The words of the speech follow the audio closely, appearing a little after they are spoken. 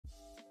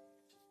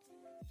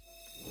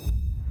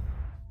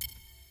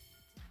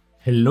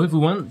Hello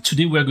everyone,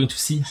 today we are going to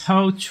see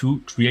how to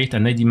create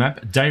an ID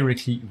map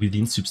directly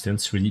within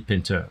Substance 3D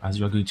Painter. As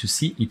you are going to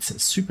see,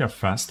 it's super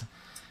fast.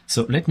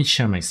 So let me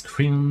share my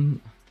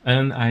screen,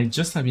 and I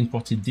just have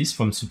imported this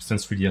from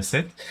Substance 3D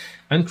Asset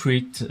and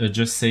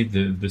just save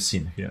the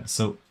scene here.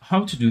 So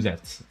how to do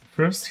that?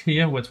 First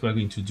here, what we are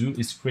going to do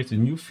is create a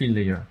new fill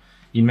layer.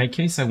 In my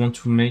case, I want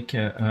to make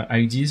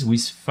IDs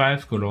with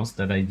 5 colors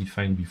that I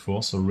defined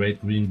before, so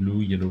red, green, blue,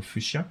 yellow,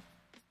 fuchsia.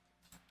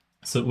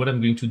 So what I'm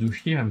going to do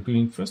here, I'm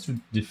going first to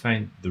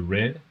define the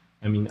red,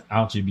 I'm in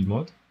RGB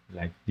mode,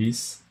 like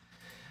this.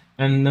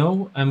 And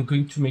now I'm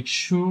going to make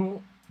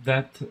sure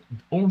that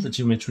all the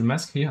geometry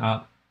masks here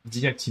are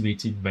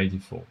deactivated by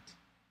default.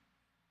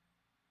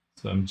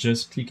 So I'm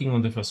just clicking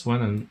on the first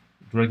one and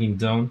dragging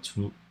down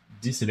to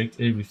deselect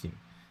everything.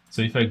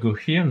 So if I go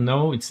here,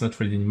 now it's not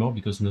red anymore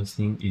because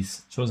nothing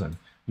is chosen.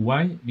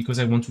 Why? Because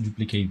I want to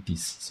duplicate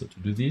this. So to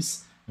do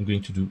this, I'm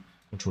going to do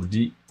Ctrl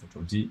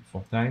D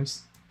 4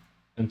 times,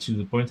 until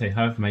the point I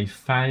have my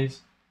 5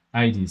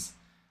 IDs.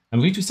 I'm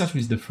going to start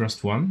with the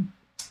first one.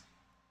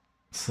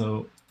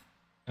 So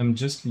I'm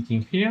just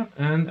clicking here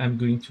and I'm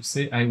going to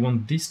say I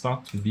want this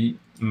part to be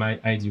my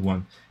ID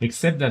 1,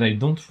 except that I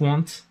don't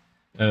want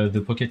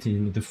the pocket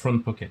in the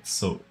front pocket.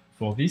 So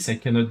for this, I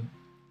cannot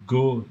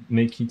go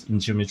make it in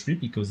geometry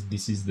because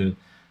this is the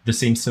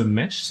same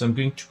submesh. So I'm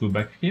going to go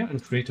back here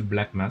and create a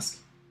black mask.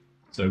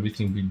 So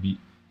everything will be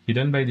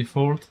hidden by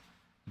default.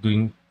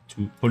 Going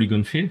to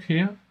polygon fill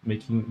here,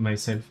 making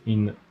myself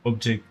in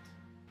object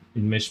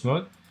in mesh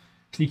mode,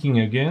 clicking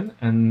again,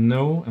 and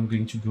now I'm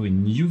going to go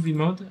in UV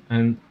mode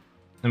and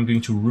I'm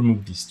going to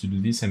remove this. To do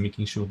this, I'm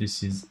making sure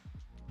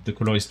the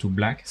color is too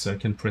black, so I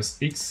can press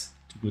X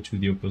to go to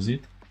the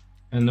opposite,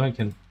 and now I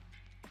can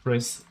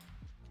press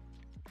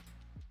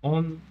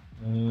on.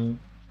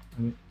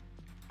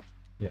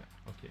 Yeah,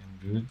 okay,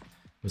 I'm good.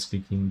 I was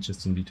clicking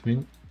just in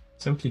between,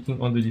 so I'm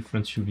clicking on the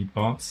different UV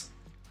parts,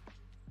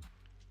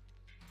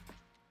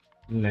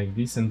 like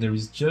this, and there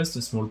is just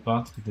a small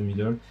part in the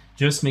middle.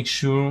 Just make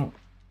sure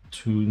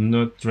to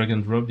not drag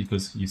and drop,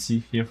 because you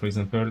see here, for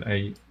example,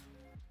 I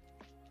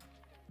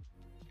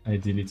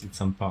deleted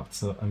some parts.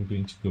 So I'm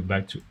going to go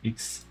back to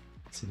X,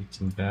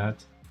 selecting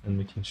that and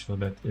making sure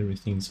that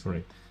everything is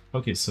correct.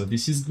 Okay, so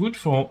this is good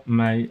for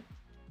my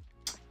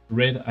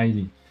red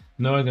ID.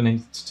 Now I'm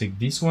going to take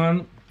this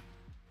one.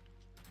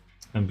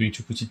 I'm going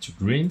to put it to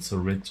green, so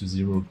red to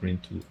 0, green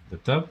to the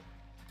top.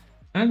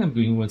 And I'm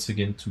going once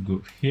again to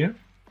go here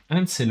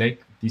and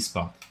select this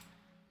part.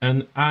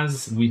 And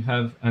as we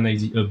have an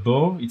ID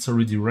above, it's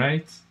already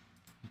right,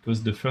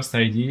 because the first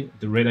ID,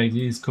 the red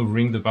ID, is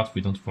covering the part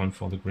we don't want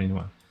for the green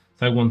one.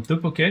 So I want the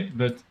pocket,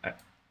 but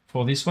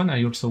for this one,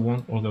 I also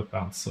want other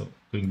parts. So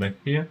going back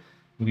here,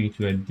 I'm going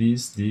to add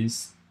this,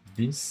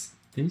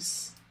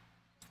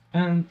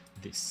 and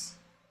this.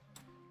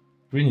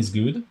 Green is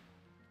good.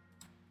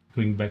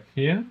 Going back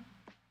here,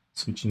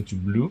 switching to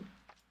blue.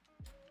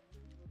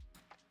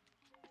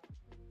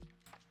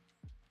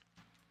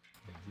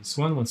 This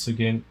one, once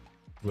again,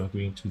 we are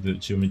going to the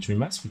geometry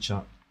masks, which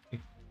are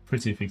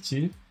pretty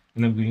effective,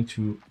 and I'm going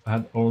to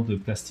add all the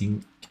plastic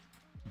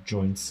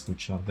joints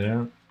which are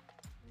there,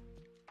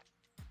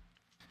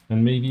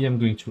 and maybe I'm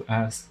going to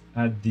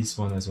add this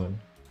one as well.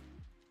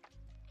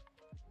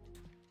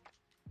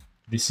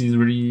 This is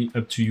really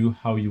up to you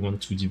how you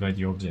want to divide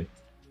your object.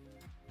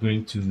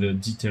 Going to the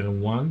detail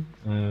one,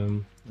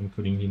 I'm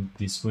calling it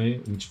this way,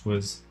 which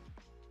was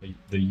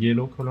the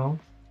yellow color.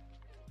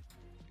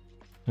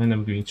 And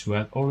I'm going to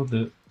add all of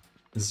the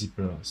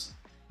zippers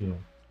here.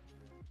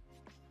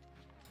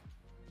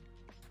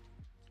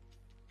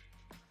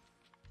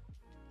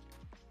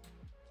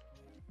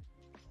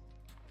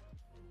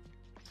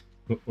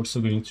 We're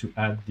also going to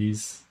add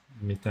these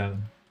metal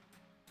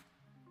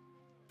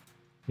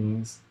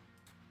things.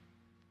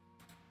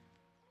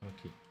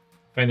 Okay.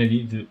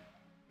 Finally, the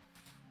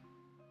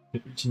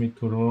ultimate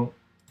color,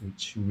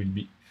 which will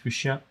be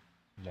fuchsia,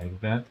 like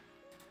that.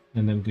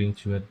 And I'm going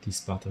to add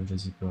this part of the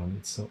zipper on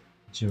it. So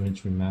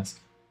geometry mask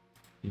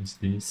is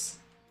this,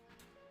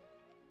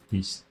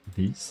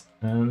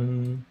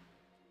 and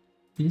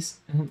this,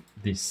 and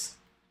this.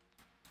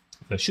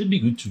 That should be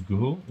good to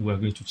go. We are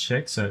going to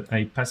check. So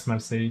I pass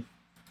myself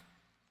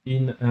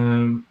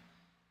in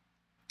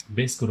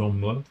base color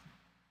mode,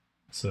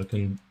 so I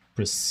can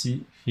press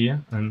C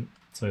here, and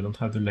so I don't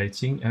have the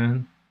lighting,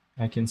 and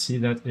I can see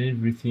that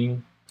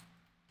everything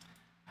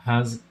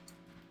has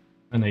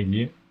an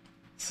idea.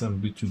 So I'm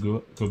good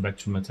to go back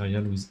to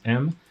material with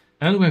M.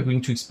 And we're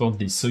going to export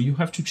this. So you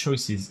have two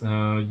choices.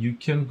 You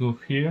can go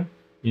here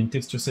in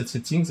texture set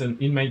settings, and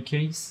in my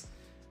case,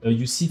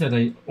 you see that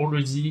I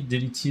already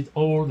deleted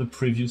all the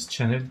previous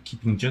channel,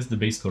 keeping just the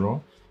base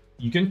color.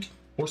 You can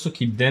also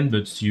keep them,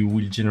 but you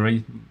will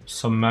generate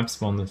some maps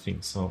for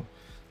nothing. So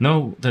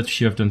now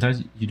that you have done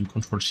that, you do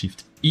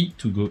Ctrl-Shift-E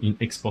to go in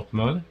export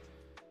mode.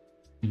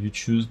 You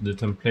choose the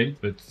template,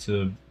 but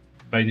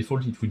by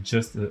default, it will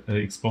just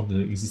export the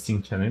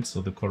existing channel,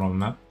 so the color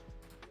map.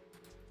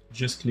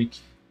 Just click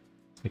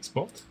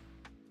export.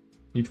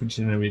 It will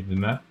generate the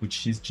map,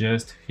 which is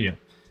just here.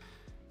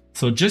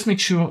 So just make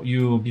sure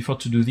before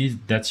to do this,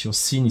 that your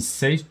scene is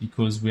safe,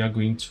 because we are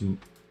going to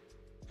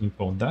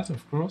import that,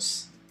 of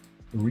course.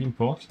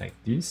 Re-import like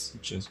this,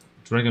 just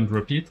drag and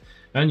drop it,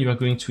 and you are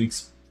going to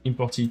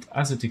import it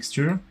as a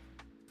texture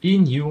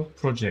in your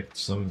project.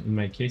 So in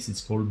my case,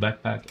 it's called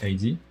backpack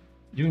ID.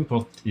 You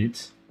import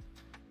it,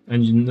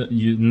 and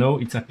you know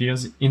it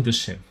appears in the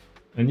shelf.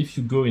 And if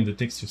you go in the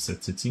texture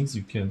set settings,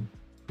 you can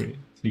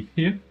click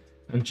here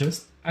and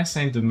just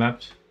assign the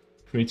map,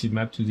 creative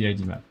map, to the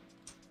ID map.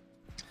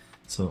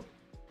 So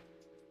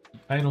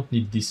I don't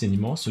need this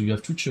anymore. So you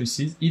have two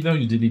choices. Either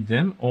you delete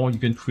them, or you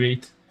can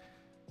create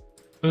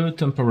a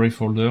temporary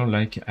folder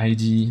like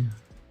ID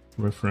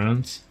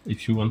reference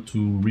if you want to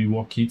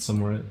rework it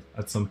somewhere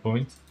at some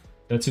point.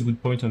 That's a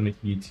good point on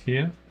making it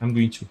here. I'm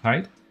going to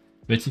hide.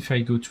 But if I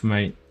go to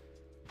my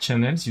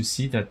channels, you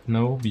see that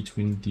now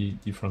between the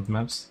different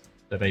maps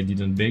that I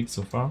didn't bake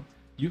so far,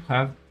 you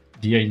have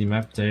the ID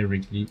map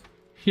directly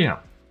here.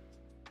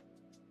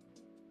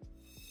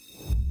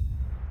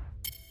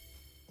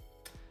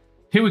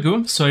 Here we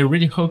go. So I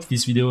really hope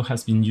this video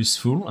has been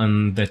useful,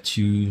 and that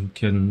you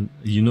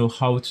know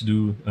how to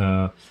do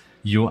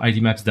your ID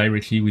maps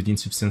directly within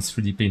Substance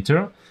 3D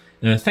Painter.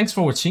 Thanks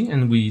for watching,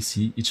 and we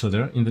see each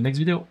other in the next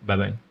video. Bye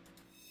bye.